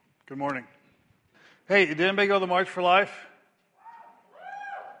Good morning. Hey, did anybody go to the March for Life?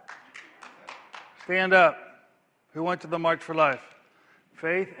 Stand up. Who went to the March for Life?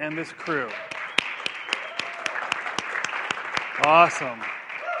 Faith and this crew. Awesome.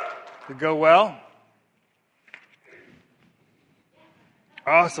 Did it go well?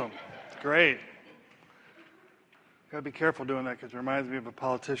 Awesome. Great. Gotta be careful doing that because it reminds me of a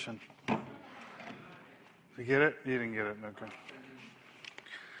politician. You get it? You didn't get it. Okay.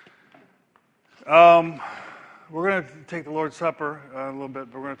 We're going to take the Lord's Supper a little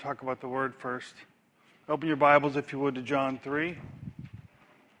bit, but we're going to talk about the Word first. Open your Bibles, if you would, to John 3.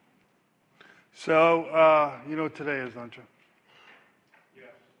 So, you know what today is, don't you? Yes.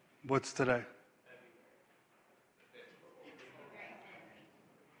 What's today?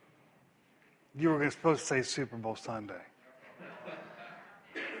 You were supposed to say Super Bowl Sunday.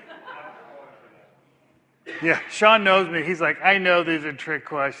 Yeah, Sean knows me. He's like, I know these are trick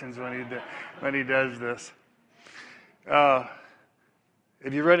questions when he does this. Have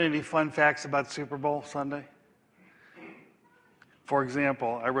you read any fun facts about Super Bowl Sunday? For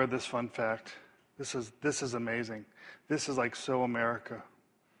example, I read this fun fact. This is amazing. This is like so America.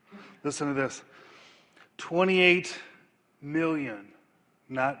 Listen to this. 28 million,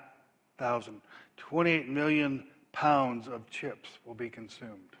 not 1,000, 28 million pounds of chips will be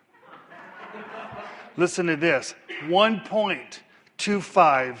consumed. Listen to this.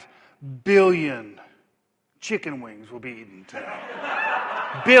 1.25 billion chicken wings will be eaten today.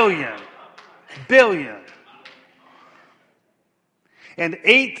 Billion. And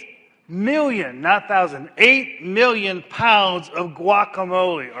 8 million, not 1,000, 8 million pounds of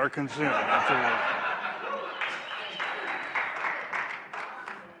guacamole are consumed.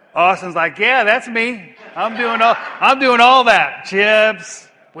 Austin's like, yeah, that's me. I'm doing all that. Chips,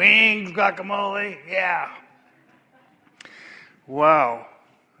 wings, guacamole, yeah. Wow.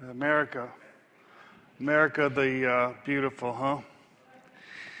 America the beautiful, huh?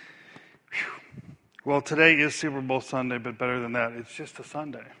 Whew. Well, today is Super Bowl Sunday, but better than that, it's just a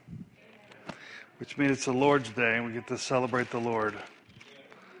Sunday, which means it's the Lord's Day, and we get to celebrate the Lord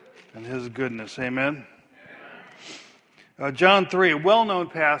and His goodness. Amen? John 3, a well-known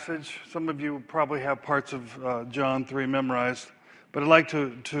passage. Some of you probably have parts of John 3 memorized, but I'd like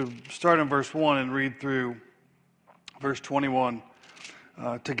to start in verse 1 and read through verse 21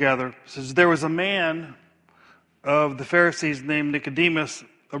 together. It says, there was a man of the Pharisees named Nicodemus,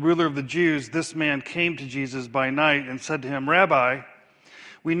 a ruler of the Jews. This man came to Jesus by night and said to him, Rabbi,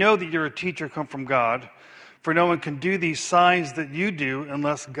 we know that you're a teacher come from God, for no one can do these signs that you do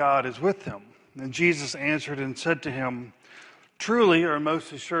unless God is with him. And Jesus answered and said to him, truly, or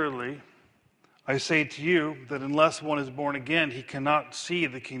most assuredly, I say to you that unless one is born again, he cannot see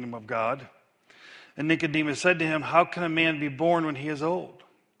the kingdom of God. And Nicodemus said to him, how can a man be born when he is old?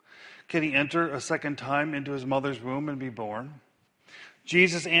 Can he enter a second time into his mother's womb and be born?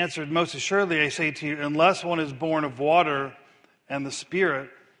 Jesus answered, most assuredly, I say to you, unless one is born of water and the Spirit,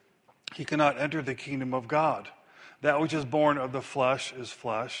 he cannot enter the kingdom of God. That which is born of the flesh is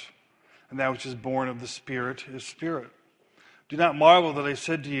flesh, and that which is born of the Spirit is spirit. Do not marvel that I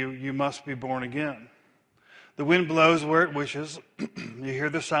said to you, you must be born again. The wind blows where it wishes. You hear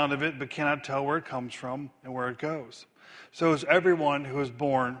the sound of it, but cannot tell where it comes from and where it goes. So is everyone who is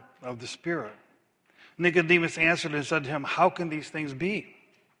born of the Spirit. Nicodemus answered and said to him, how can these things be?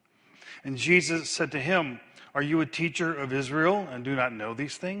 And Jesus said to him, are you a teacher of Israel and do not know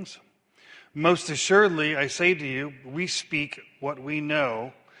these things? Most assuredly, I say to you, we speak what we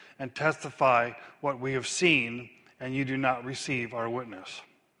know and testify what we have seen, and you do not receive our witness.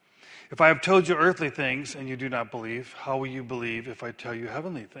 If I have told you earthly things and you do not believe, how will you believe if I tell you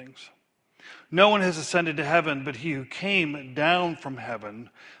heavenly things? No one has ascended to heaven but he who came down from heaven,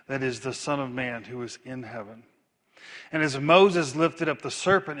 that is the Son of Man who is in heaven. And as Moses lifted up the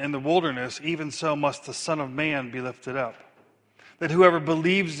serpent in the wilderness, even so must the Son of Man be lifted up, that whoever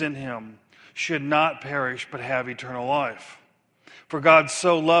believes in him should not perish but have eternal life. For God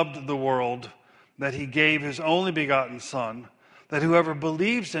so loved the world that he gave his only begotten Son, that whoever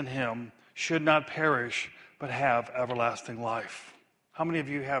believes in him should not perish but have everlasting life. How many of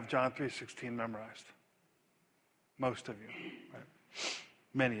you have John 3:16 memorized? Most of you, right?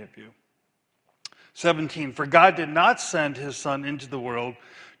 Many of you. 17, for God did not send his Son into the world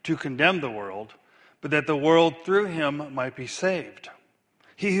to condemn the world, but that the world through him might be saved.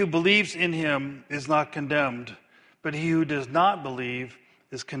 He who believes in him is not condemned, but he who does not believe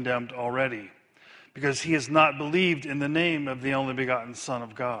is condemned already, because he has not believed in the name of the only begotten Son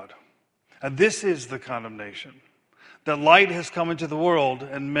of God. And this is the condemnation, that light has come into the world,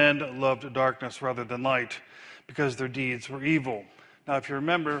 and men loved darkness rather than light, because their deeds were evil. Now, if you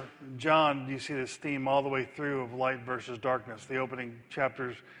remember, John, you see this theme all the way through of light versus darkness. The opening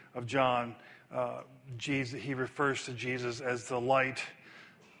chapters of John, he refers to Jesus as the light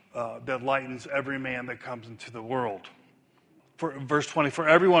that lightens every man that comes into the world. Verse 20, for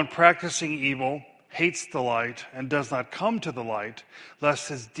everyone practicing evil hates the light and does not come to the light, lest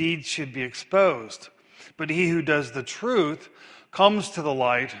his deeds should be exposed. But he who does the truth comes to the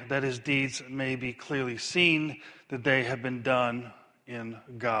light, that his deeds may be clearly seen, that they have been done in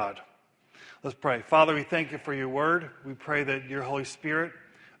God. Let's pray. Father, we thank you for your word. We pray that your Holy Spirit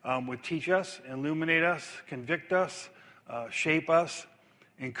would teach us, illuminate us, convict us, shape us,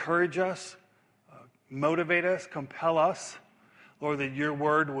 encourage us, motivate us, compel us. Lord, that your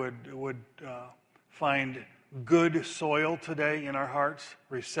word would find good soil today in our hearts,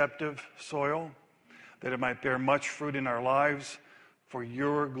 receptive soil, that it might bear much fruit in our lives for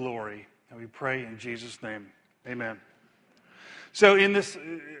your glory. And we pray in Jesus' name. Amen. So in this,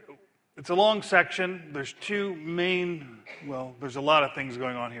 it's a long section. There's there's a lot of things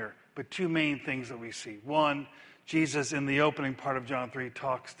going on here, but two main things that we see. One, Jesus in the opening part of John 3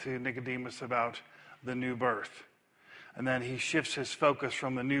 talks to Nicodemus about the new birth. And then he shifts his focus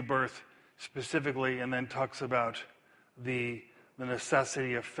from the new birth specifically and then talks about the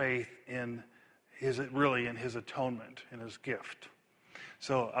necessity of faith in his atonement, in his gift.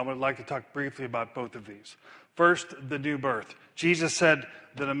 So I would like to talk briefly about both of these. First, the new birth. Jesus said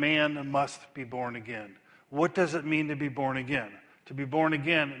that a man must be born again. What does it mean to be born again? To be born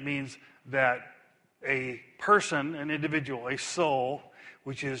again means that a person, an individual, a soul,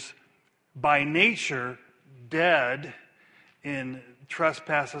 which is by nature dead in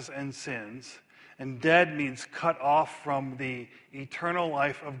trespasses and sins, and dead means cut off from the eternal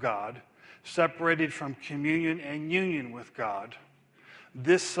life of God, separated from communion and union with God.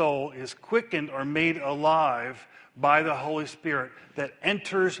 This soul is quickened or made alive by the Holy Spirit that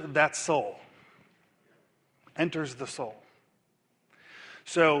enters that soul, enters the soul.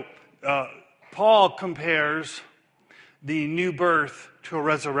 So Paul compares the new birth to a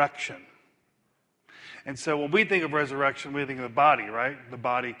resurrection. And so when we think of resurrection, we think of the body, right? The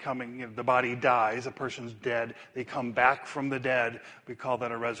body coming, the body dies, a person's dead, they come back from the dead. We call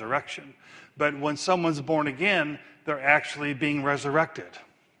that a resurrection. But when someone's born again, they're actually being resurrected.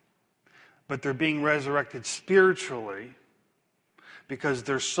 But they're being resurrected spiritually because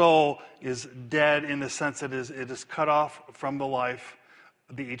their soul is dead in the sense that it is cut off from the life,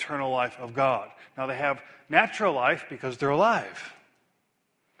 the eternal life of God. Now they have natural life because they're alive,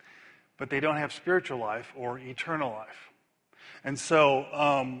 but they don't have spiritual life or eternal life. And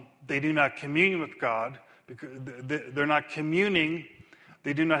so they do not commune with God, because they're not communing,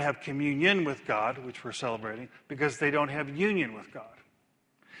 they do not have communion with God, which we're celebrating, because they don't have union with God.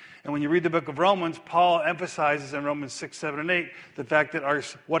 And when you read the book of Romans, Paul emphasizes in Romans 6, 7, and 8 the fact that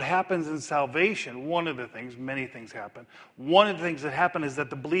what happens in salvation, one of the things, many things happen, one of the things that happen is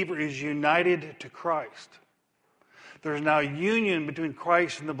that the believer is united to Christ. There's now union between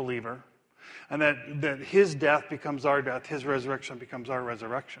Christ and the believer, and that his death becomes our death, his resurrection becomes our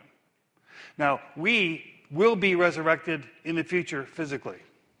resurrection. Now, we will be resurrected in the future physically.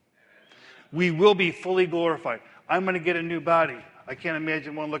 We will be fully glorified. I'm going to get a new body. I can't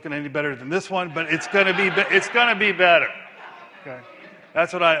imagine one looking any better than this one, but it's going to be better. Okay,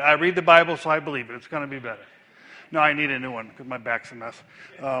 that's what I read the Bible, so I believe it. It's going to be better. No, I need a new one because my back's a mess.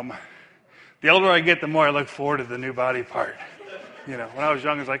 The older I get, the more I look forward to the new body part. You know, when I was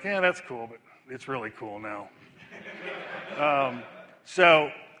young, I was like, yeah, that's cool, but it's really cool now.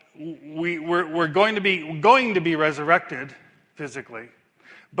 So we're going to be resurrected physically,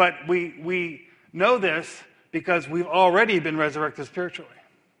 but we know this because we've already been resurrected spiritually.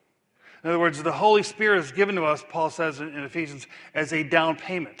 In other words, the Holy Spirit is given to us, Paul says in Ephesians, as a down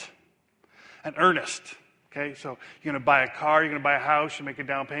payment, an earnest. Okay, so you're going to buy a car, you're going to buy a house, you make a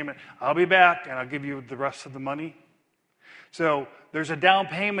down payment. I'll be back and I'll give you the rest of the money. So there's a down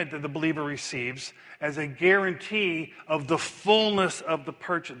payment that the believer receives as a guarantee of the fullness of the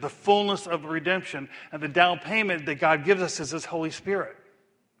purchase, the fullness of redemption. And the down payment that God gives us is His Holy Spirit.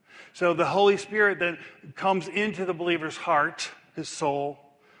 So the Holy Spirit then comes into the believer's heart, his soul,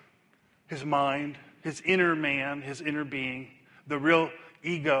 his mind, his inner man, his inner being, the real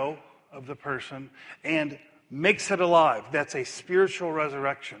ego of the person, and makes it alive. That's a spiritual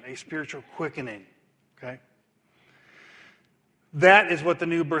resurrection, a spiritual quickening. Okay? That is what the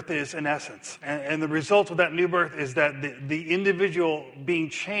new birth is in essence. And the result of that new birth is that the individual being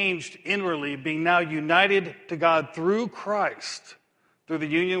changed inwardly, being now united to God through Christ, through the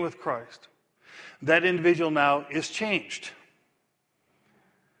union with Christ, that individual now is changed.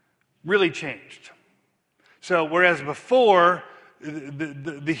 Really changed. So whereas before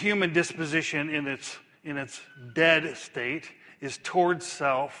the human disposition in its dead state is toward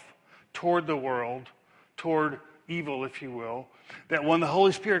self, toward the world, toward evil, if you will. That when the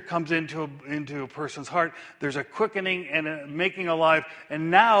Holy Spirit comes into a person's heart, there's a quickening and a making alive. And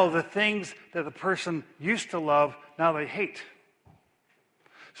now the things that the person used to love, now they hate.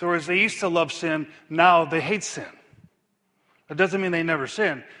 So whereas they used to love sin, now they hate sin. It doesn't mean they never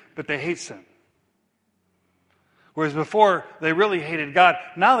sin, but they hate sin. Whereas before they really hated God,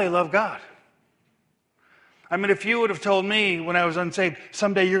 now they love God. I mean, if you would have told me when I was unsaved,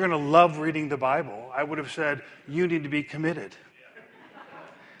 someday you're going to love reading the Bible, I would have said, you need to be committed.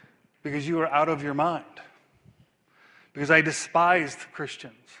 Because you are out of your mind. Because I despised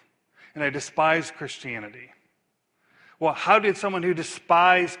Christians. And I despised Christianity. Well, how did someone who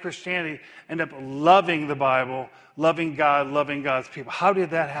despised Christianity end up loving the Bible, loving God, loving God's people? How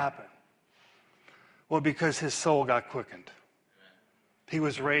did that happen? Well, because his soul got quickened. He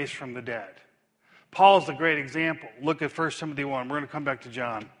was raised from the dead. Paul's a great example. Look at 1 Timothy 1. We're going to come back to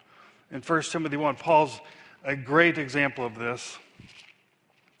John. In 1 Timothy 1, Paul's a great example of this.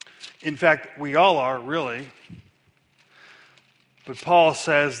 In fact, we all are, really. But Paul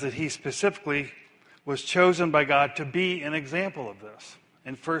says that he specifically was chosen by God to be an example of this.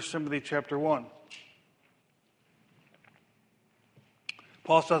 In 1 Timothy chapter 1.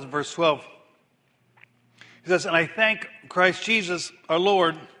 Paul says in verse 12, he says, and I thank Christ Jesus, our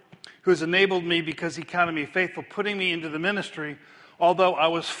Lord, who has enabled me because he counted me faithful, putting me into the ministry, although I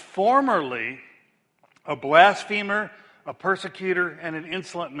was formerly a blasphemer, a persecutor, and an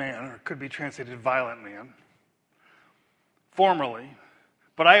insolent man, or it could be translated violent man. Formerly.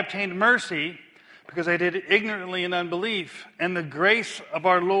 But I obtained mercy because I did it ignorantly in unbelief, and the grace of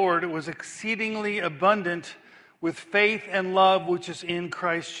our Lord was exceedingly abundant with faith and love which is in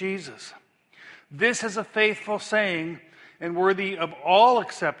Christ Jesus. This is a faithful saying and worthy of all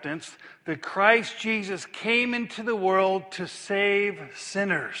acceptance that Christ Jesus came into the world to save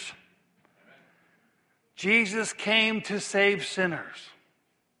sinners. Jesus came to save sinners.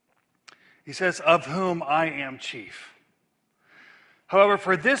 He says, of whom I am chief. However,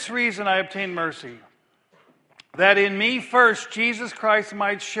 for this reason I obtained mercy, that in me first Jesus Christ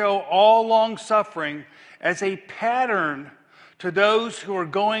might show all long suffering as a pattern to those who are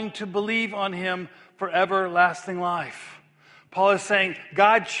going to believe on him for everlasting life. Paul is saying,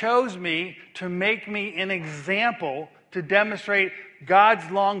 God chose me to make me an example to demonstrate God's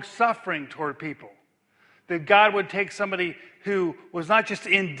long suffering toward people. That God would take somebody who was not just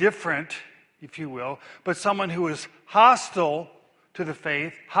indifferent, if you will, but someone who was hostile to the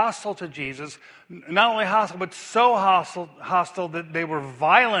faith, hostile to Jesus, not only hostile, but so hostile that they were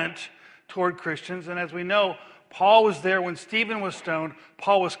violent toward Christians. And as we know, Paul was there when Stephen was stoned.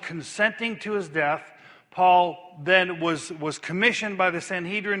 Paul was consenting to his death. Paul then was commissioned by the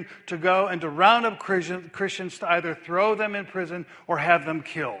Sanhedrin to go and to round up Christians to either throw them in prison or have them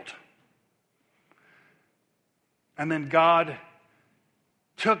killed. And then God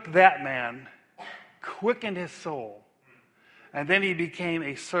took that man, quickened his soul, and then he became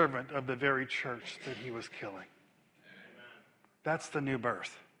a servant of the very church that he was killing. That's the new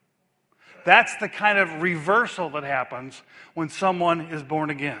birth. That's the kind of reversal that happens when someone is born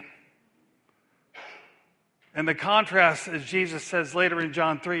again. And the contrast, as Jesus says later in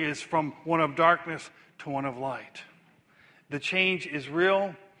John 3, is from one of darkness to one of light. The change is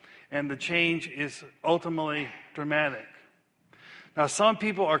real, and the change is ultimately dramatic. Now, some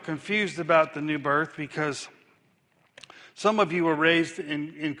people are confused about the new birth because some of you were raised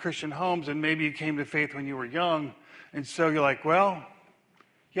in Christian homes, and maybe you came to faith when you were young, and so you're like, well,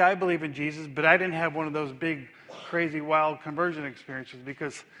 yeah, I believe in Jesus, but I didn't have one of those big, crazy, wild conversion experiences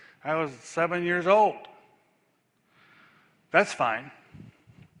because I was 7 years old. That's fine.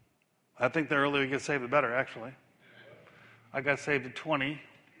 I think the earlier you get saved, the better, actually. I got saved at 20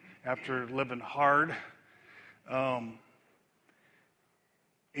 after living hard.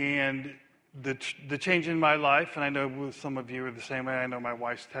 And the change in my life, and I know some of you are the same way, I know my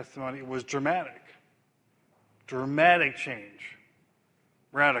wife's testimony, it was dramatic. Dramatic change.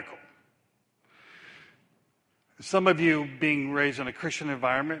 Radical. Some of you being raised in a Christian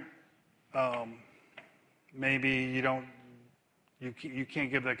environment, maybe you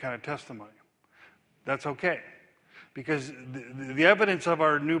can't give that kind of testimony. That's okay. Because the evidence of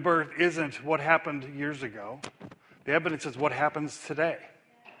our new birth isn't what happened years ago. The evidence is what happens today.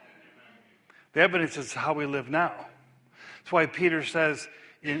 The evidence is how we live now. That's why Peter says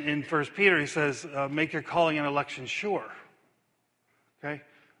in 1 Peter, he says, make your calling and election sure. Okay?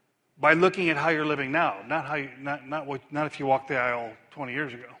 By looking at how you're living now, not if you walked the aisle 20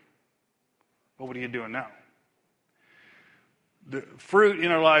 years ago. But what are you doing now? The fruit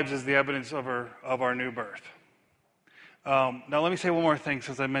in our lives is the evidence of our new birth. Now, let me say one more thing,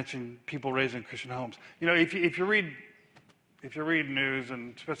 since I mentioned people raised in Christian homes. If you read news,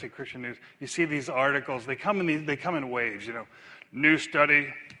 and especially Christian news, you see these articles. They come in waves. New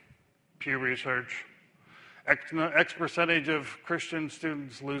study, Pew Research. X percentage of Christian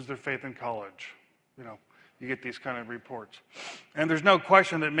students lose their faith in college. You get these kind of reports, and there's no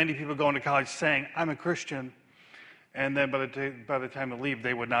question that many people go into college saying, "I'm a Christian," and then by the time they leave,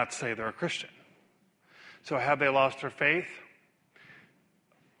 they would not say they're a Christian. So have they lost their faith?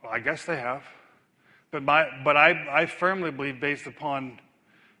 Well, I guess they have. But I firmly believe, based upon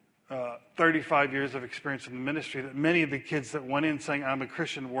 35 years of experience in the ministry, that many of the kids that went in saying, "I'm a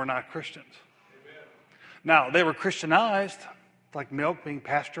Christian," were not Christians. Amen. Now, they were Christianized, like milk being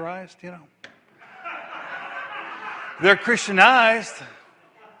pasteurized, They're Christianized.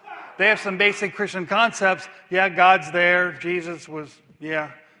 They have some basic Christian concepts. Yeah, God's there. Jesus was,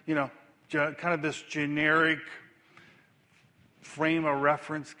 kind of this generic frame of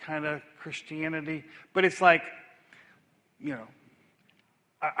reference kind of Christianity. But it's like,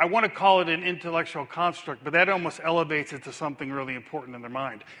 I want to call it an intellectual construct, but that almost elevates it to something really important in their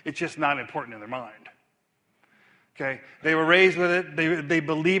mind. It's just not important in their mind. Okay? They were raised with it. They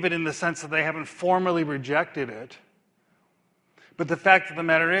believe it in the sense that they haven't formally rejected it. But the fact of the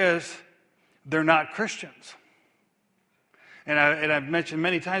matter is, they're not Christians. And I've mentioned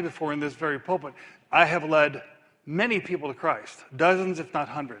many times before in this very pulpit, I have led many people to Christ, dozens if not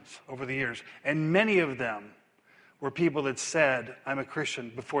hundreds over the years. And many of them were people that said, "I'm a Christian,"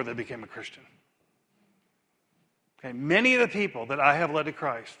 before they became a Christian. Okay, many of the people that I have led to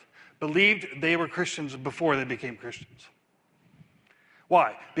Christ believed they were Christians before they became Christians.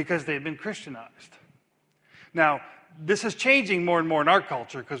 Why? Because they've been Christianized. Now, this is changing more and more in our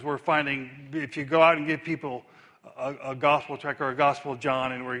culture, because we're finding if you go out and give people a gospel tract or a gospel of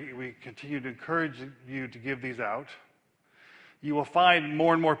John, and we continue to encourage you to give these out, you will find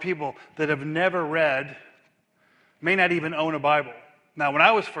more and more people that have never read, may not even own a Bible. Now, when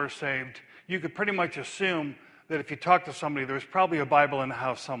I was first saved, you could pretty much assume that if you talked to somebody, there was probably a Bible in the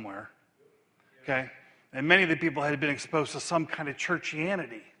house somewhere. Okay? And many of the people had been exposed to some kind of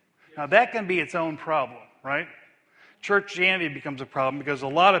churchianity. Now, that can be its own problem, right? Churchianity becomes a problem because a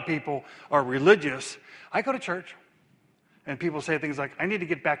lot of people are religious. I go to church, and people say things like, "I need to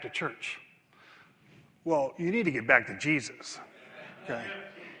get back to church." Well, you need to get back to Jesus. Okay?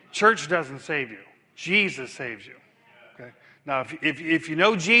 Church doesn't save you. Jesus saves you. Okay? Now, if you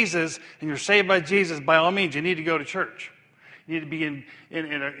know Jesus and you're saved by Jesus, by all means, you need to go to church. You need to be in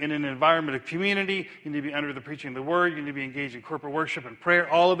an environment of community. You need to be under the preaching of the word. You need to be engaged in corporate worship and prayer.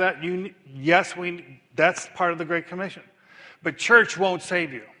 All of that. That's part of the Great Commission. But church won't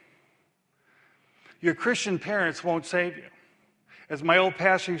save you. Your Christian parents won't save you. As my old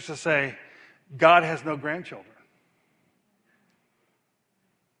pastor used to say, God has no grandchildren.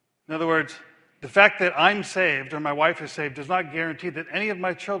 In other words, the fact that I'm saved or my wife is saved does not guarantee that any of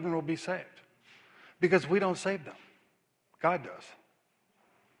my children will be saved, because we don't save them. God does.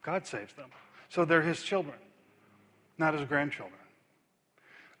 God saves them. So they're his children, not his grandchildren.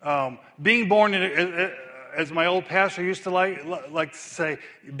 Being born in, as my old pastor used to like to say,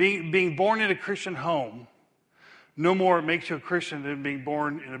 being born in a Christian home no more makes you a Christian than being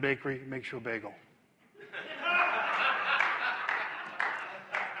born in a bakery makes you a bagel.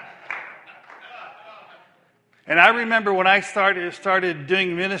 And I remember when I started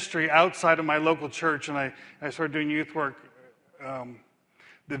doing ministry outside of my local church, and I started doing youth work,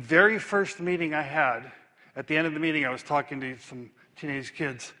 the very first meeting I had, at the end of the meeting, I was talking to some teenage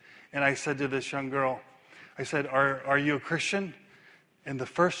kids, and I said to this young girl, I said, are you a Christian? And the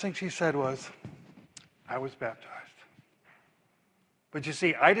first thing she said was, "I was baptized." But you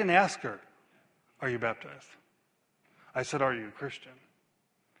see, I didn't ask her, "Are you baptized?" I said, "Are you a Christian?"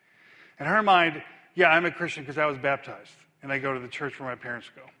 In her mind, yeah, I'm a Christian because I was baptized, and I go to the church where my parents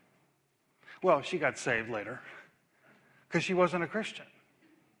go. Well, she got saved later because she wasn't a Christian.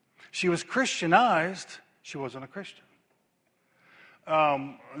 She was Christianized. She wasn't a Christian.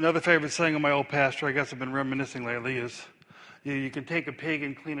 Another favorite saying of my old pastor, I guess I've been reminiscing lately, is you can take a pig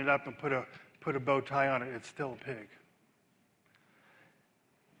and clean it up and put a bow tie on it. It's still a pig.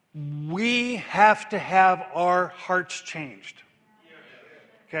 We have to have our hearts changed.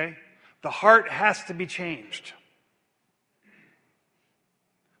 Okay? The heart has to be changed.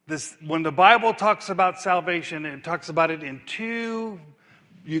 When the Bible talks about salvation, it talks about it in two.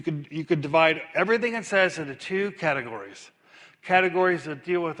 You could divide everything it says into two categories. Categories that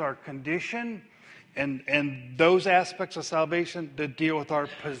deal with our condition, and those aspects of salvation that deal with our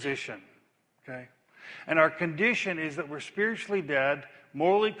position. Okay? And our condition is that we're spiritually dead,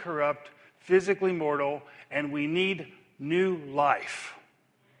 morally corrupt, physically mortal, and we need new life.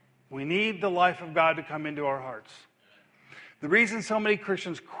 We need the life of God to come into our hearts. The reason so many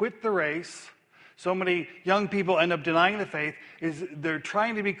Christians quit the race, so many young people end up denying the faith, is they're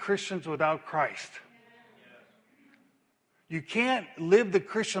trying to be Christians without Christ. You can't live the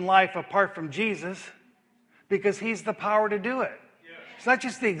Christian life apart from Jesus because he's the power to do it. It's not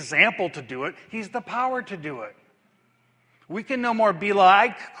just the example to do it, he's the power to do it. We can no more be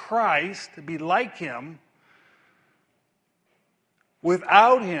like Christ, be like him,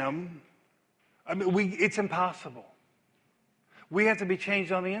 without him. I mean, it's impossible. We have to be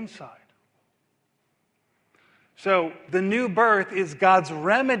changed on the inside. So the new birth is God's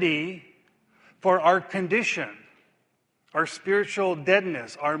remedy for our condition, our spiritual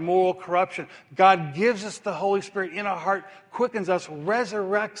deadness, our moral corruption. God gives us the Holy Spirit in our heart, quickens us,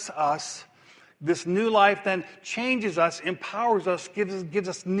 resurrects us. This new life then changes us, empowers us, gives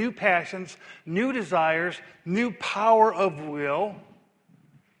us new passions, new desires, new power of will,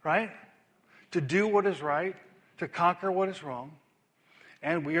 right? To do what is right, to conquer what is wrong.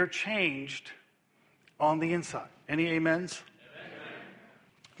 And we are changed on the inside. Any amens? Amen.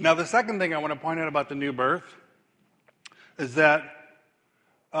 Now, the second thing I want to point out about the new birth is that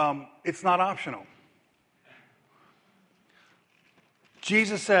it's not optional.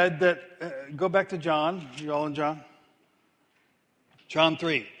 Jesus said that, go back to John, you all in John? John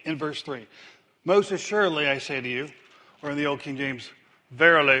 3, in verse 3. Most assuredly, I say to you, or in the Old King James,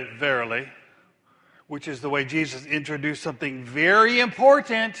 verily, verily, which is the way Jesus introduced something very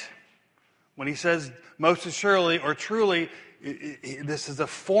important. When he says most assuredly or truly, this is a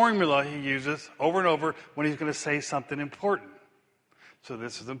formula he uses over and over when he's going to say something important. So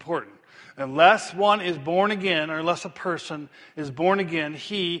this is important. Unless one is born again, or unless a person is born again,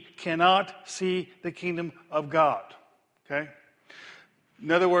 he cannot see the kingdom of God. Okay?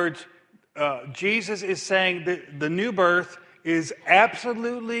 In other words, Jesus is saying that the new birth is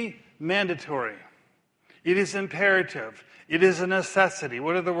absolutely mandatory. It is imperative. It is a necessity.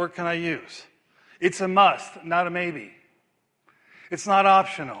 What other word can I use? It's a must, not a maybe. It's not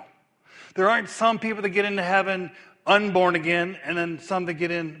optional. There aren't some people that get into heaven unborn again and then some that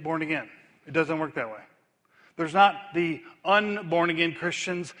get in born again. It doesn't work that way. There's not the unborn again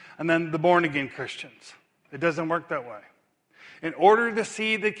Christians and then the born again Christians. It doesn't work that way. In order to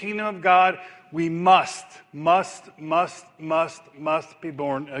see the kingdom of God, we must be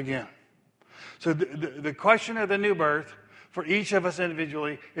born again. So the question of the new birth for each of us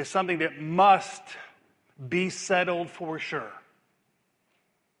individually is something that must be settled for sure.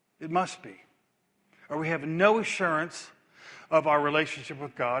 It must be. Or we have no assurance of our relationship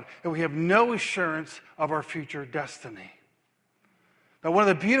with God, and we have no assurance of our future destiny. Now, one of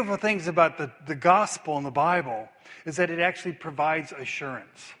the beautiful things about the gospel in the Bible is that it actually provides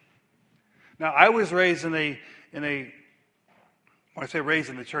assurance. Now, I was raised in a when I say raised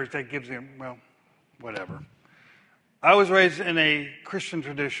in the church, that gives me, well, whatever. I was raised in a Christian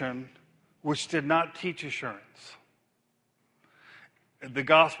tradition which did not teach assurance. The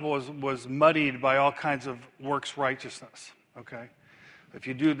gospel was muddied by all kinds of works righteousness, okay? If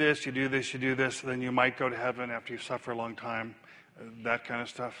you do this, you do this, you do this, then you might go to heaven after you suffer a long time, that kind of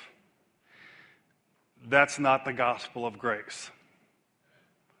stuff. That's not the gospel of grace,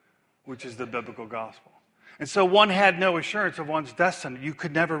 which is the biblical gospel. And so one had no assurance of one's destiny. You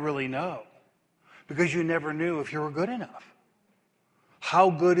could never really know because you never knew if you were good enough. How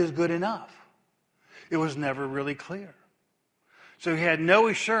good is good enough? It was never really clear. So he had no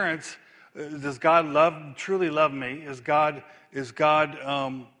assurance. Does God truly love me? Is God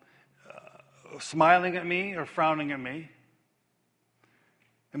smiling at me or frowning at me?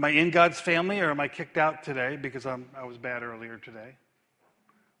 Am I in God's family or am I kicked out today because I was bad earlier today?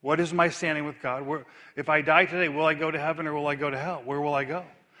 What is my standing with God? If I die today, will I go to heaven or will I go to hell? Where will I go?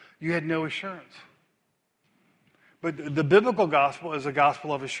 You had no assurance. But the biblical gospel is a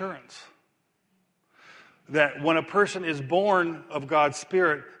gospel of assurance. That when a person is born of God's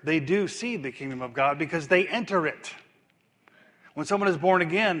Spirit, they do see the kingdom of God because they enter it. When someone is born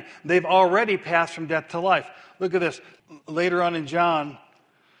again, they've already passed from death to life. Look at this. Later on in John,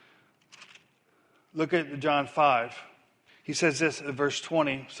 look at John 5. He says this at verse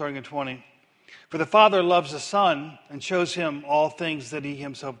 20, starting at 20. For the Father loves the Son and shows him all things that he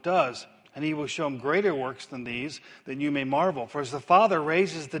himself does. And he will show him greater works than these, that you may marvel. For as the Father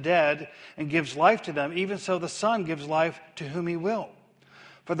raises the dead and gives life to them, even so the Son gives life to whom he will.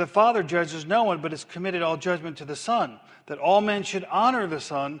 For the Father judges no one, but has committed all judgment to the Son, that all men should honor the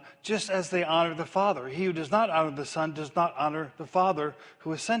Son, just as they honor the Father. He who does not honor the Son does not honor the Father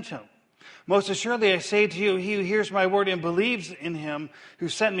who has sent him. Most assuredly I say to you, he who hears my word and believes in him who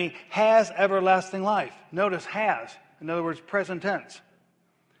sent me has everlasting life. Notice has. In other words, present tense.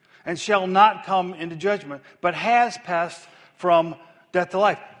 And shall not come into judgment, but has passed from death to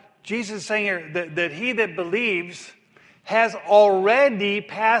life. Jesus is saying here that he that believes has already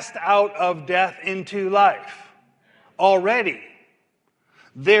passed out of death into life. Already.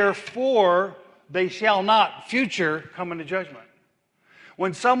 Therefore, they shall not, future, come into judgment.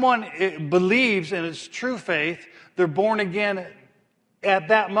 When someone believes in its true faith, they're born again at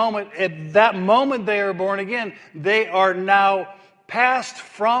that moment. At that moment they are born again, they are now passed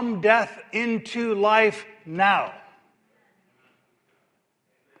from death into life now.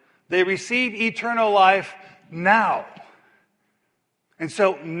 They receive eternal life now. And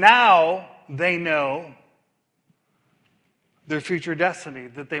so now they know their future destiny,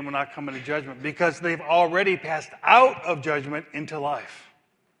 that they will not come into judgment, because they've already passed out of judgment into life.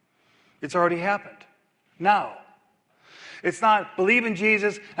 It's already happened. Now. It's not believe in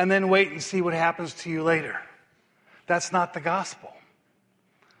Jesus and then wait and see what happens to you later. That's not the gospel.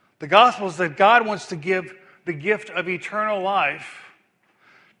 The gospel is that God wants to give the gift of eternal life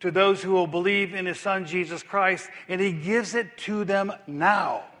to those who will believe in his Son, Jesus Christ, and he gives it to them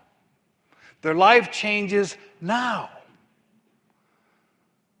now. Their life changes now.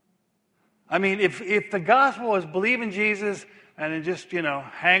 I mean, if the gospel is believe in Jesus and then just,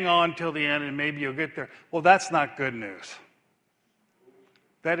 hang on till the end and maybe you'll get there, well, that's not good news.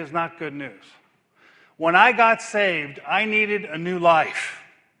 That is not good news. When I got saved, I needed a new life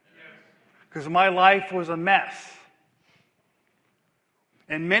because my life was a mess.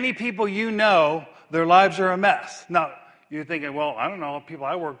 And many people their lives are a mess. Now, you're thinking, well, I don't know, people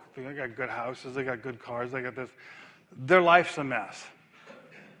I work with, they got good houses, they got good cars, they got this. Their life's a mess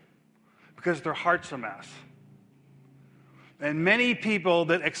because their heart's a mess. And many people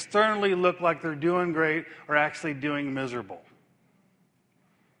that externally look like they're doing great are actually doing miserable.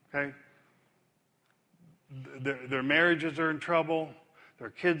 Okay? Their marriages are in trouble.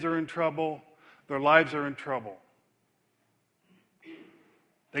 Their kids are in trouble. Their lives are in trouble.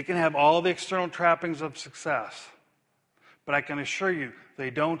 They can have all the external trappings of success. But I can assure you, they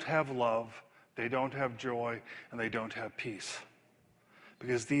don't have love, they don't have joy, and they don't have peace.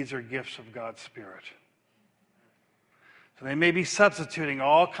 Because these are gifts of God's Spirit. So they may be substituting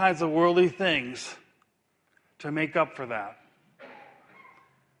all kinds of worldly things to make up for that.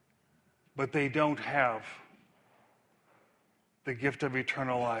 But they don't have the gift of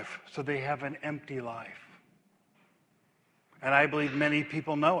eternal life. So they have an empty life. And I believe many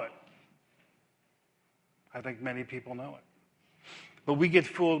people know it. I think many people know it. But we get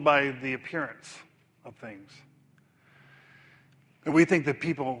fooled by the appearance of things. And we think that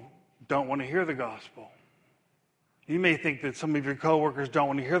people don't want to hear the gospel. You may think that some of your coworkers don't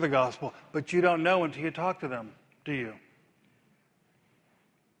want to hear the gospel, but you don't know until you talk to them, do you?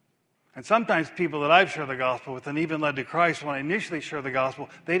 And sometimes people that I've shared the gospel with and even led to Christ, when I initially shared the gospel,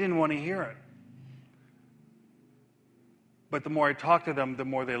 they didn't want to hear it. But the more I talked to them, the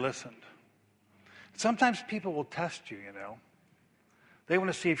more they listened. Sometimes people will test you, They want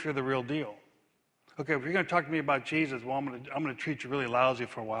to see if you're the real deal. Okay, if you're going to talk to me about Jesus, well, I'm going to treat you really lousy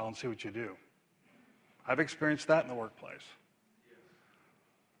for a while and see what you do. I've experienced that in the workplace.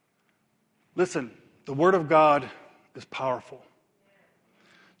 Listen, the Word of God is powerful.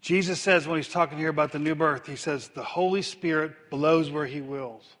 Jesus says when he's talking here about the new birth, he says the Holy Spirit blows where he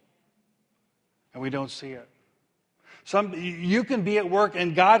wills. And we don't see it. You can be at work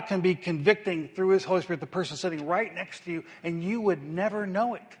and God can be convicting through his Holy Spirit the person sitting right next to you, and you would never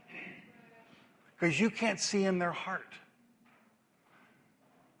know it. Because you can't see in their heart.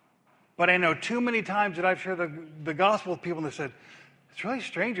 But I know too many times that I've shared the gospel with people and they said, it's really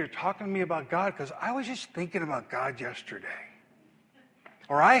strange you're talking to me about God because I was just thinking about God yesterday.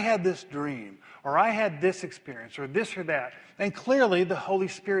 Or I had this dream. Or I had this experience. Or this or that. And clearly the Holy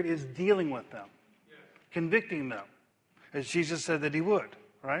Spirit is dealing with them. Convicting them. As Jesus said that he would.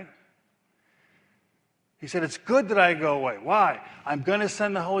 Right? He said, it's good that I go away. Why? I'm going to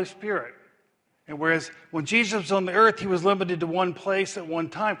send the Holy Spirit. And whereas when Jesus was on the earth, he was limited to one place at one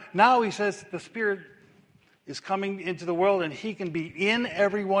time. Now he says the Spirit is coming into the world and he can be in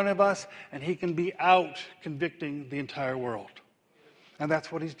every one of us and he can be out convicting the entire world. And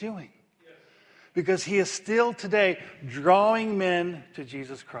that's what he's doing. Because he is still today drawing men to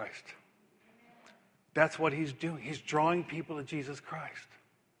Jesus Christ. That's what he's doing. He's drawing people to Jesus Christ.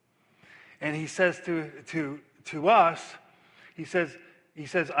 And he says to us, he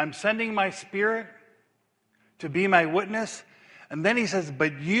says, I'm sending my Spirit to be my witness. And then he says,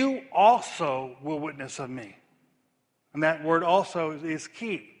 but you also will witness of me. And that word also is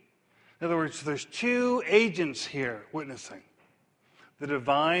key. In other words, there's two agents here witnessing, the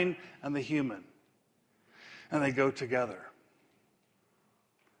divine and the human, and they go together.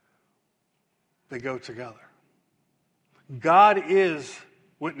 They go together. God is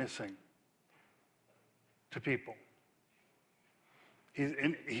witnessing to people.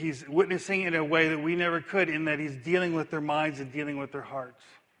 He's witnessing in a way that we never could, in that he's dealing with their minds and dealing with their hearts,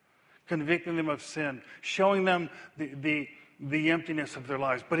 convicting them of sin, showing them the emptiness of their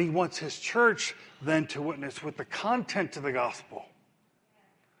lives. But he wants his church then to witness with the content of the gospel,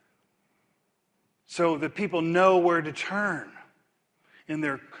 so that people know where to turn in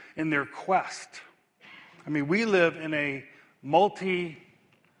their quest. I mean, we live in a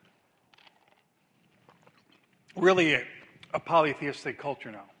really a polytheistic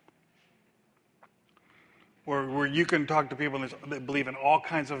culture now, where you can talk to people that believe in all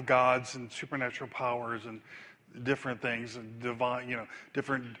kinds of gods and supernatural powers and different things and divine,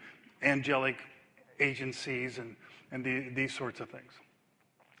 different angelic agencies and these sorts of things.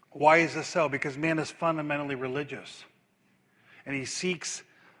 Why is this so? Because man is fundamentally religious, and he seeks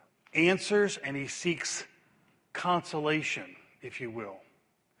answers and he seeks consolation, if you will,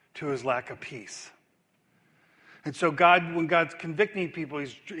 to his lack of peace. And so when God's convicting people,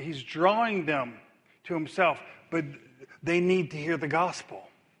 he's drawing them to himself, but they need to hear the gospel.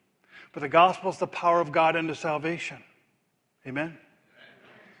 But the gospel is the power of God unto salvation. Amen?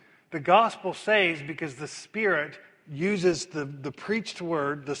 The gospel saves because the Spirit uses the preached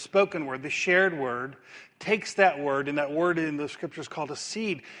word, the spoken word, the shared word, takes that word, and that word in the scriptures is called a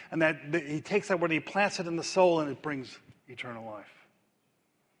seed, and he takes that word and he plants it in the soul, and it brings eternal life.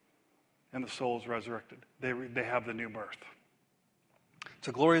 And the soul is resurrected. They have the new birth. It's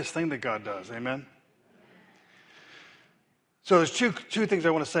a glorious thing that God does. Amen? So there's two things I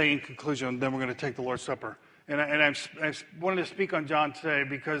want to say in conclusion, and then we're going to take the Lord's Supper. And I wanted to speak on John today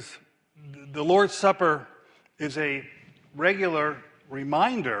because the Lord's Supper is a regular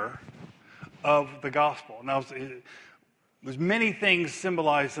reminder of the gospel. Now, there's many things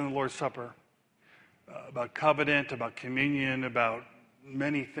symbolized in the Lord's Supper, about covenant, about communion, about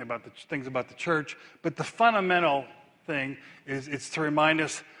many things, about the things about the church. But the fundamental thing is it's to remind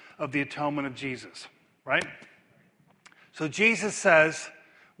us of the atonement of Jesus, right? So Jesus said,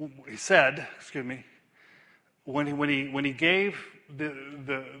 when he gave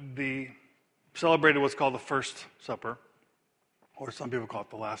the celebrated what's called the First Supper, or some people call it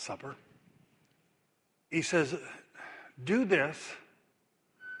the Last Supper, he says, do this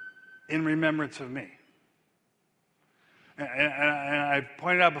in remembrance of me. And I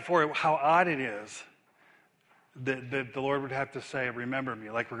pointed out before how odd it is that the Lord would have to say, remember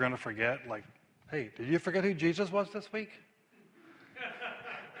me, like we're going to forget. Like, hey, did you forget who Jesus was this week?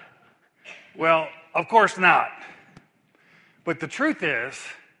 Well, of course not. But the truth is,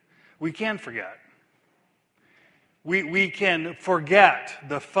 we can forget. We can forget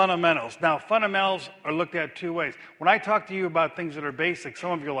the fundamentals. Now, fundamentals are looked at two ways. When I talk to you about things that are basic,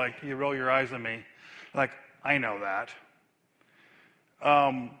 some of you you roll your eyes at me, like, I know that.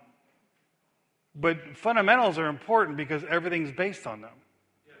 But fundamentals are important because everything's based on them.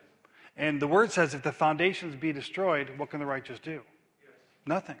 Yes. And the word says, if the foundations be destroyed, what can the righteous do? Yes.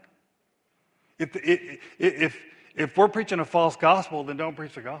 Nothing. If we're preaching a false gospel, then don't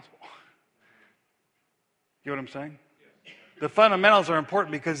preach the gospel. You know what I'm saying? Yes. The fundamentals are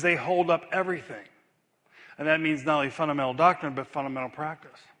important because they hold up everything. And that means not only fundamental doctrine, but fundamental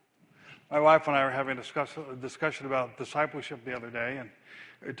practice. My wife and I were having a discussion about discipleship the other day, and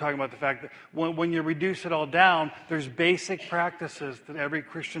we were talking about the fact that when you reduce it all down, there's basic practices that every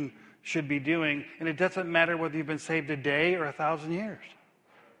Christian should be doing, and it doesn't matter whether you've been saved a day or 1,000 years.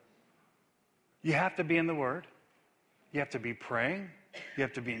 You have to be in the Word. You have to be praying. You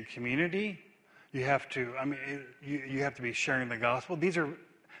have to be in community. You have to, you have to be sharing the gospel. These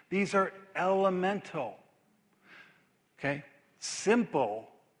are elemental. Okay? Simple,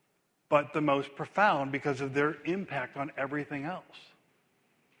 but the most profound because of their impact on everything else.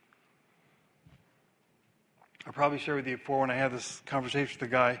 I probably shared with you before when I had this conversation with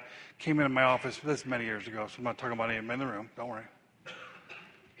a guy, came into my office, this many years ago, so I'm not talking about him in the room, don't worry.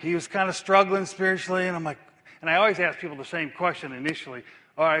 He was kind of struggling spiritually, and I'm like, and I always ask people the same question initially.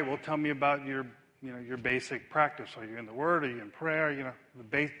 All right, well, tell me about your basic practice. Are you in the Word? Are you in prayer?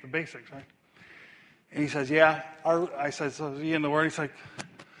 The basics, right? And he says, yeah. I said, so is he in the Word? He's like,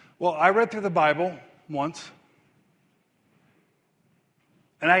 well, I read through the Bible once,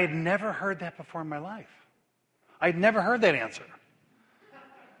 and I had never heard that before in my life. I'd never heard that answer.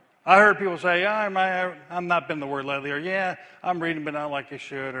 I heard people say, yeah, I'm not been in the Word lately, or yeah, I'm reading, but not like I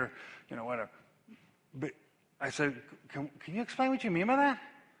should, or whatever. But I said, can you explain what you mean by that?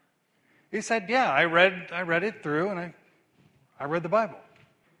 He said, yeah, I read it through, and I read the Bible.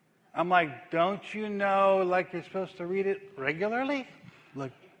 I'm like, don't you know, like, you're supposed to read it regularly?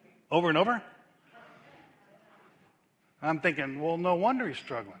 Like, over and over? I'm thinking, well, no wonder he's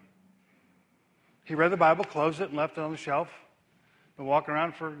struggling. He read the Bible, closed it, and left it on the shelf, been walking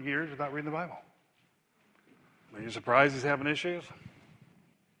around for years without reading the Bible. Are you surprised he's having issues?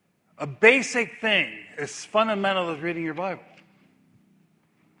 A basic thing as fundamental as reading your Bible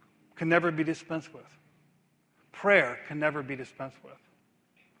can never be dispensed with. Prayer can never be dispensed with.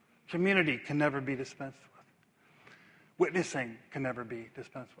 Community can never be dispensed with. Witnessing can never be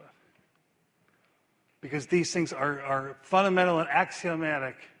dispensed with. Because these things are fundamental and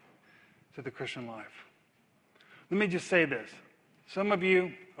axiomatic to the Christian life. Let me just say this. Some of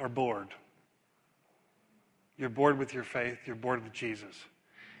you are bored. You're bored with your faith. You're bored with Jesus.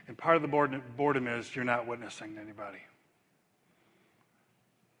 And part of the boredom is you're not witnessing to anybody.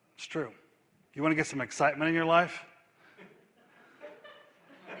 It's true. You want to get some excitement in your life?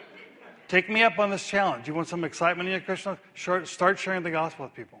 Take me up on this challenge. You want some excitement in your Christian life? Start sharing the gospel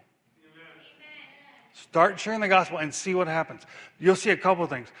with people. Start sharing the gospel and see what happens. You'll see a couple of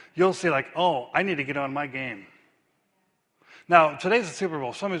things. You'll see like, oh, I need to get on my game. Now, today's the Super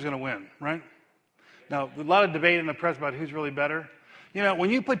Bowl. Somebody's going to win, right? Now, a lot of debate in the press about who's really better. You know, when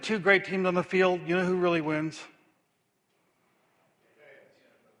you put two great teams on the field, you know who really wins?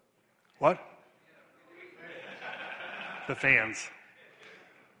 What? The fans.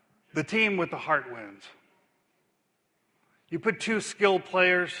 The team with the heart wins. You put two skilled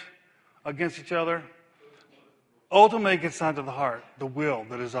players against each other, ultimately it gets down to the heart, the will,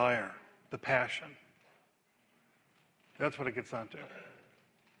 the desire, the passion. That's what it gets down to.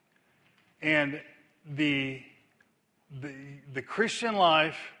 And the Christian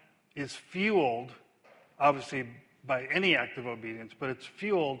life is fueled, obviously, by any act of obedience, but it's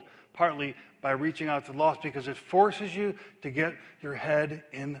fueled partly by reaching out to the lost because it forces you to get your head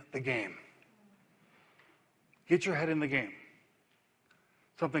in the game. Get your head in the game.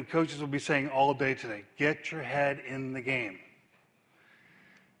 Something coaches will be saying all day today. Get your head in the game.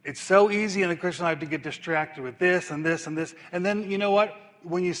 It's so easy in the Christian life to get distracted with this and this and this. And then, you know what?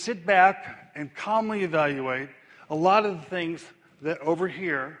 When you sit back and calmly evaluate, a lot of the things that over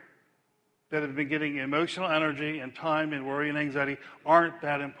here that have been getting emotional energy and time and worry and anxiety aren't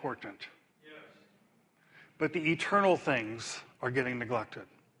that important. Yes. But the eternal things are getting neglected.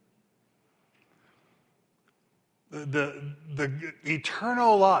 The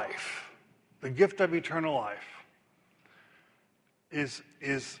eternal life, the gift of eternal life, is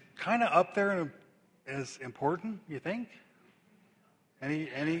kind of up there and is important, you think? Any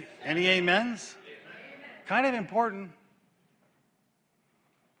amens? Kind of important.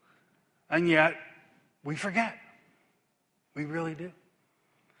 And yet, we forget. We really do.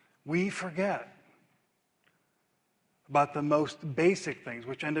 We forget about the most basic things,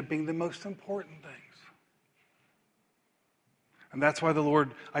 which end up being the most important things. And that's why the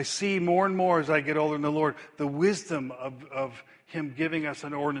Lord, I see more and more as I get older in the Lord, the wisdom of Him giving us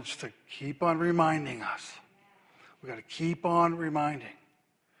an ordinance to keep on reminding us. We've got to keep on reminding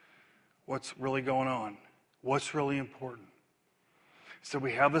what's really going on, what's really important. So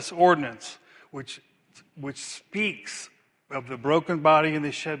we have this ordinance which speaks of the broken body and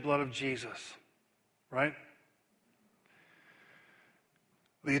the shed blood of Jesus, right?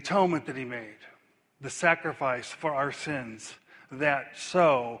 The atonement that He made, the sacrifice for our sins, that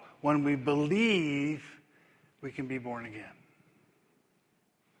so when we believe, we can be born again.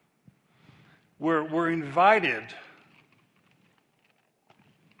 We're invited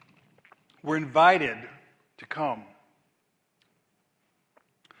to come.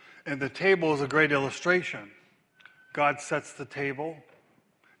 And the table is a great illustration. God sets the table.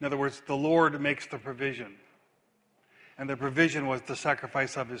 In other words, the Lord makes the provision. And the provision was the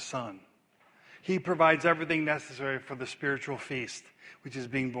sacrifice of His Son. He provides everything necessary for the spiritual feast, which is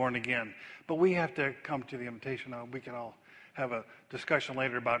being born again. But we have to come to the invitation. We can all have a discussion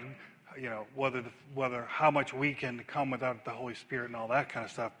later about, whether how much we can come without the Holy Spirit and all that kind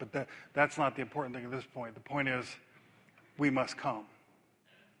of stuff. But that's not the important thing at this point. The point is, we must come.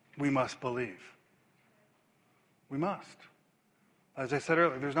 We must believe. We must. As I said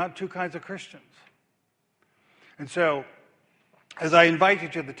earlier, there's not two kinds of Christians. And so, as I invite you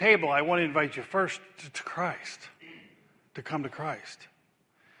to the table, I want to invite you first to Christ, to come to Christ.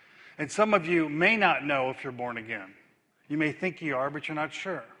 And some of you may not know if you're born again. You may think you are, but you're not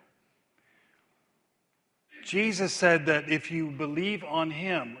sure. Jesus said that if you believe on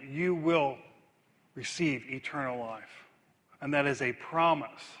Him, you will receive eternal life. And that is a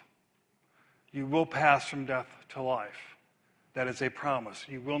promise. You will pass from death to life. That is a promise.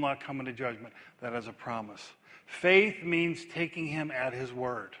 You will not come into judgment. That is a promise. Faith means taking him at his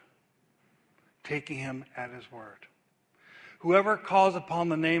word. Taking him at his word. Whoever calls upon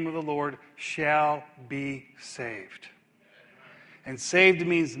the name of the Lord shall be saved. And saved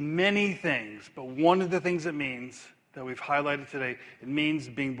means many things, but one of the things it means that we've highlighted today, it means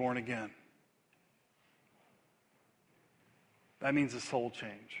being born again. That means a soul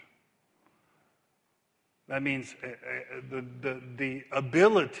change. That means the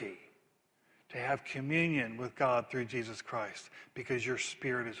ability to have communion with God through Jesus Christ because your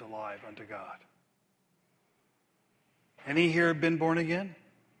spirit is alive unto God. Any here have been born again?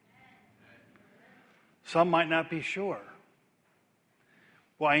 Some might not be sure.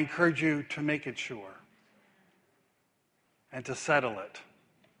 Well, I encourage you to make it sure and to settle it,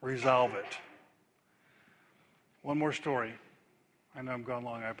 resolve it. One more story. I know I'm gone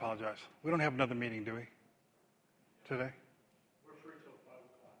long. I apologize. We don't have another meeting, do we? Today? We're free till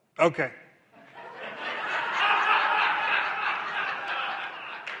 5 o'clock. Okay.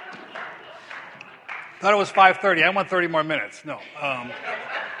 Thought it was 5:30. I want 30 more minutes. No.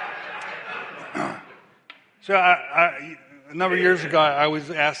 So a number of years ago, I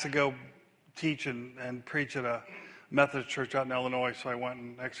was asked to go teach and preach at a Methodist church out in Illinois. So I went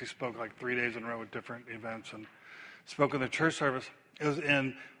and actually spoke like 3 days in a row at different events and spoke in the church service. It was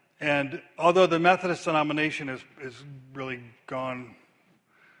and although the Methodist denomination is really gone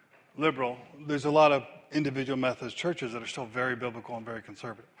liberal, there's a lot of individual Methodist churches that are still very biblical and very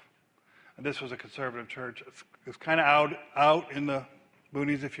conservative. And this was a conservative church. It's kind of out in the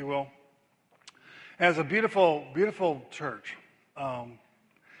boonies, if you will. And it's a beautiful, beautiful church.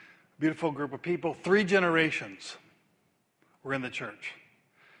 Beautiful group of people. 3 generations were in the church.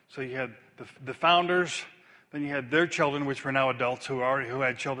 So you had the founders. Then you had their children, which were now adults who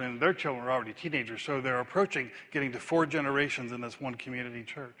had children, and their children were already teenagers. So they're approaching getting to 4 generations in this one community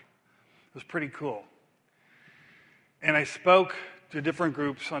church. It was pretty cool. And I spoke to different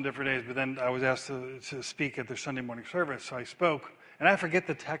groups on different days, but then I was asked to speak at their Sunday morning service. So I spoke, and I forget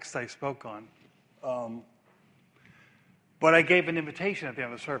the text I spoke on. But I gave an invitation at the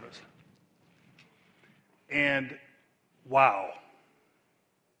end of the service. And wow,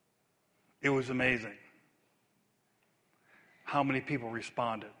 it was amazing how many people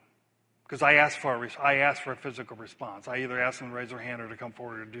responded. Because I asked for a physical response. I either asked them to raise their hand or to come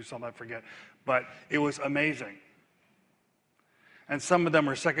forward or do something, I forget. But it was amazing. And some of them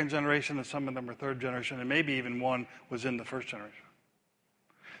were second generation and some of them were third generation, and maybe even one was in the first generation.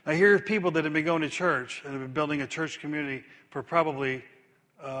 Now here's people that have been going to church and have been building a church community for probably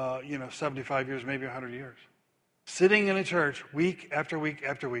 75 years, maybe 100 years. Sitting in a church week after week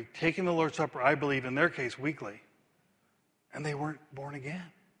after week, taking the Lord's Supper, I believe in their case, weekly. And they weren't born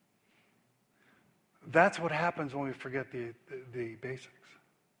again. That's what happens when we forget the basics.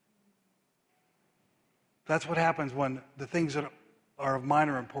 That's what happens when the things that are of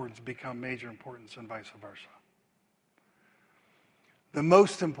minor importance become major importance and vice versa. The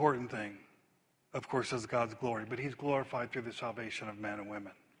most important thing, of course, is God's glory, but he's glorified through the salvation of men and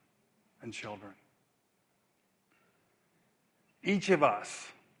women and children. Each of us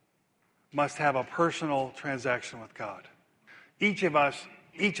must have a personal transaction with God. Each of us,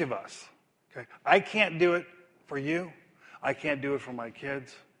 okay? I can't do it for you. I can't do it for my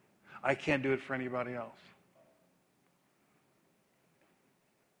kids. I can't do it for anybody else.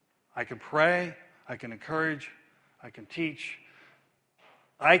 I can pray, I can encourage, I can teach.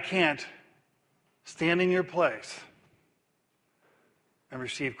 I can't stand in your place and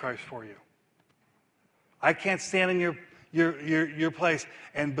receive Christ for you. I can't stand in your place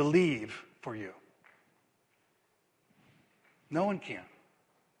and believe for you. No one can.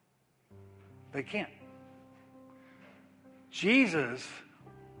 They can't. Jesus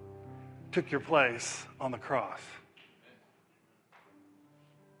took your place on the cross.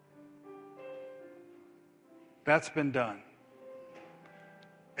 That's been done.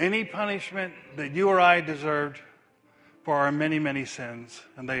 Any punishment that you or I deserved for our many, many sins,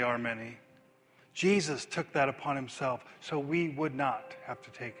 and they are many, Jesus took that upon himself so we would not have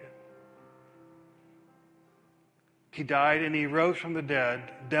to take it. He died and he rose from the dead,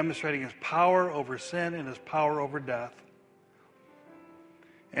 demonstrating his power over sin and his power over death.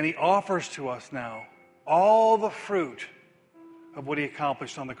 And he offers to us now all the fruit of what he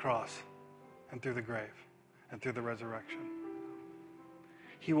accomplished on the cross and through the grave and through the resurrection.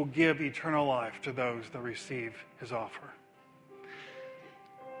 He will give eternal life to those that receive his offer.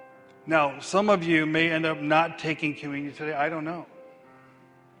 Now, some of you may end up not taking communion today. I don't know.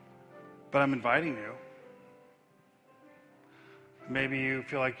 But I'm inviting you. Maybe you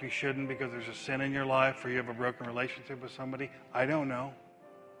feel like you shouldn't because there's a sin in your life or you have a broken relationship with somebody. I don't know.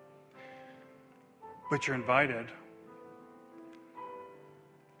 But you're invited.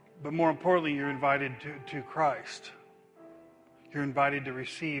 But more importantly, you're invited to Christ. You're invited to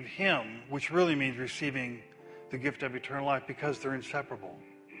receive Him, which really means receiving the gift of eternal life because they're inseparable.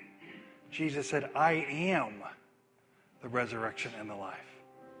 Jesus said, I am the resurrection and the life.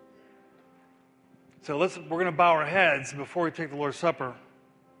 So we're going to bow our heads before we take the Lord's Supper.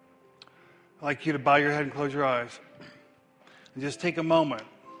 I'd like you to bow your head and close your eyes. And just take a moment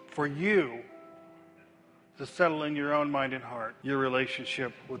for you to settle in your own mind and heart your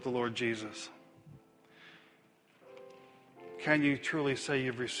relationship with the Lord Jesus. Can you truly say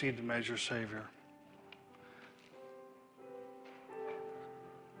you've received Him as your Savior?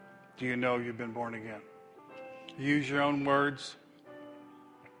 Do you know you've been born again? Use your own words,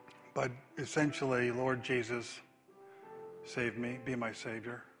 but essentially, Lord Jesus, save me, be my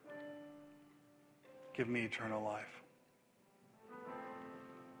Savior. Give me eternal life.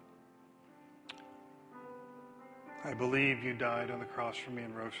 I believe you died on the cross for me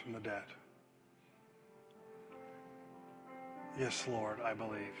and rose from the dead. Yes, Lord, I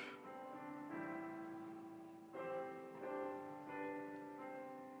believe.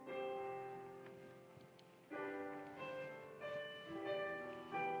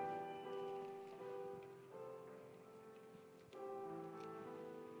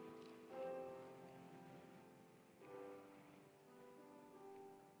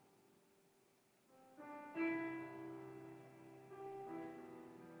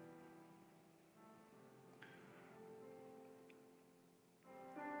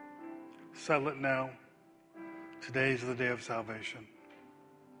 Settle it now. Today is the day of salvation.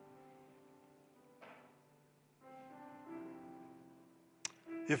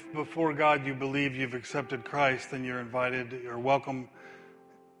 If before God you believe you've accepted Christ, then you're invited, you're welcome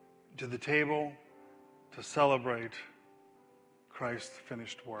to the table to celebrate Christ's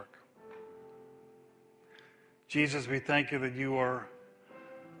finished work. Jesus, we thank you that you are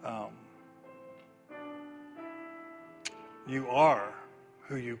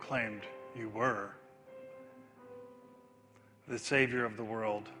who you claimed you were. The Savior of the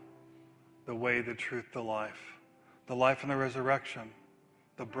world, the way, the truth, the life and the resurrection,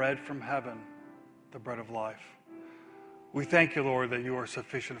 the bread from heaven, the bread of life. We thank you, Lord, that you are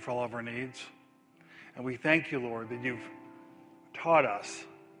sufficient for all of our needs. And we thank you, Lord, that you've taught us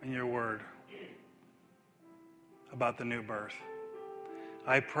in your word about the new birth.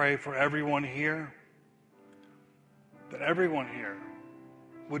 I pray for everyone here, that everyone here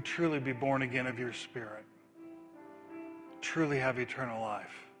would truly be born again of your Spirit, truly have eternal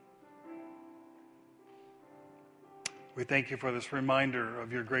life. We thank you for this reminder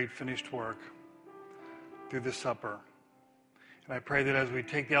of your great finished work through the supper. And I pray that as we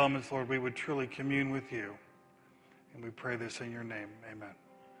take the elements, Lord, we would truly commune with you. And we pray this in your name.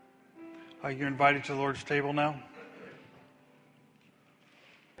 Amen. You're invited to the Lord's table now.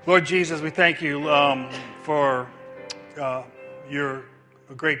 Lord Jesus, we thank you for your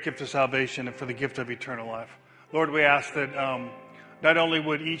great gift of salvation and for the gift of eternal life. Lord, we ask that not only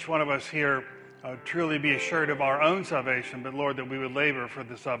would each one of us here truly be assured of our own salvation, but Lord, that we would labor for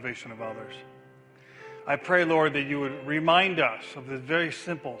the salvation of others. I pray, Lord, that you would remind us of this very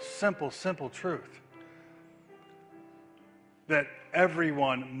simple truth, that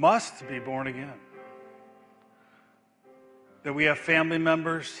everyone must be born again. That we have family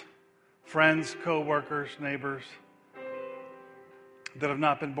members, friends, co-workers, neighbors that have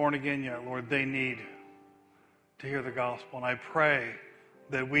not been born again yet. Lord, they need to hear the gospel. And I pray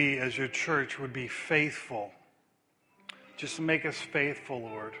that we as your church would be faithful. Just make us faithful,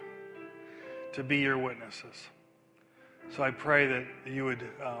 Lord, to be your witnesses. So I pray that you would,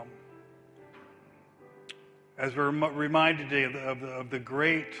 as we're reminded today of the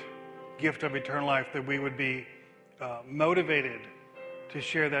great gift of eternal life, that we would be motivated to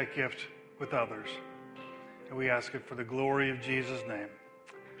share that gift with others. And we ask it for the glory of Jesus' name.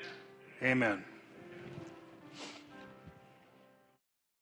 Amen.